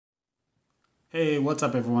Hey, what's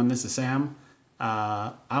up everyone? This is Sam.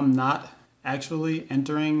 I'm not actually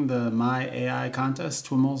entering the My AI contest,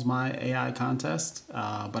 TWiML's My AI contest,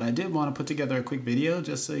 but I did want to put together a quick video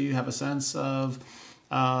just so you have a sense of,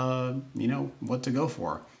 what to go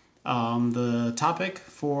for. The topic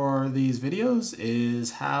for these videos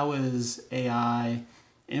is how is AI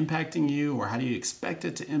impacting you, or how do you expect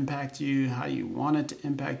it to impact you? How do you want it to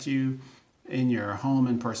impact you in your home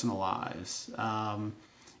and personal lives?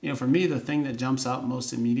 For me, the thing that jumps out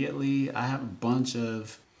most immediately, I have a bunch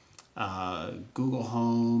of Google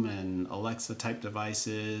Home and Alexa type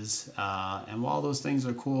devices. And while those things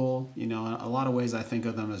are cool, in a lot of ways I think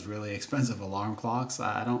of them as really expensive alarm clocks.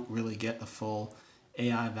 I don't really get the full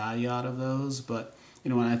AI value out of those. But,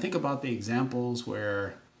 when I think about the examples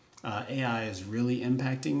where AI is really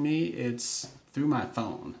impacting me, it's through my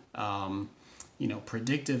phone.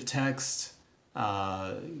 Predictive text,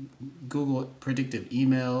 Google predictive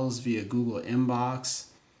emails via Google Inbox,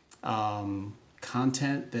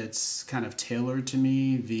 content that's kind of tailored to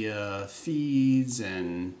me via feeds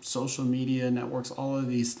and social media networks. All of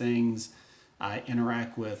these things I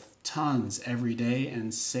interact with tons every day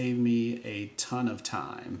and save me a ton of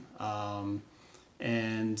time.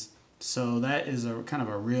 And so that is a kind of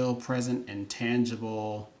a real present and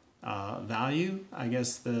tangible value. I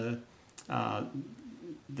guess the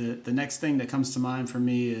next thing that comes to mind for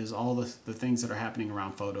me is all the things that are happening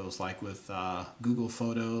around photos, like with Google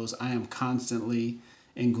Photos. I am constantly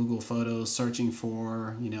in Google Photos searching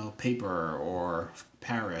for, paper or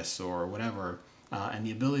Paris or whatever. And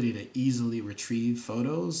the ability to easily retrieve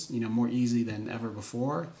photos, more easily than ever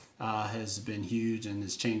before, has been huge and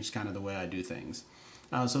has changed kind of the way I do things.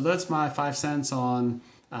 So that's my 5 cents on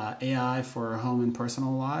AI for home and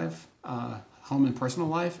personal life,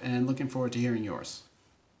 and looking forward to hearing yours.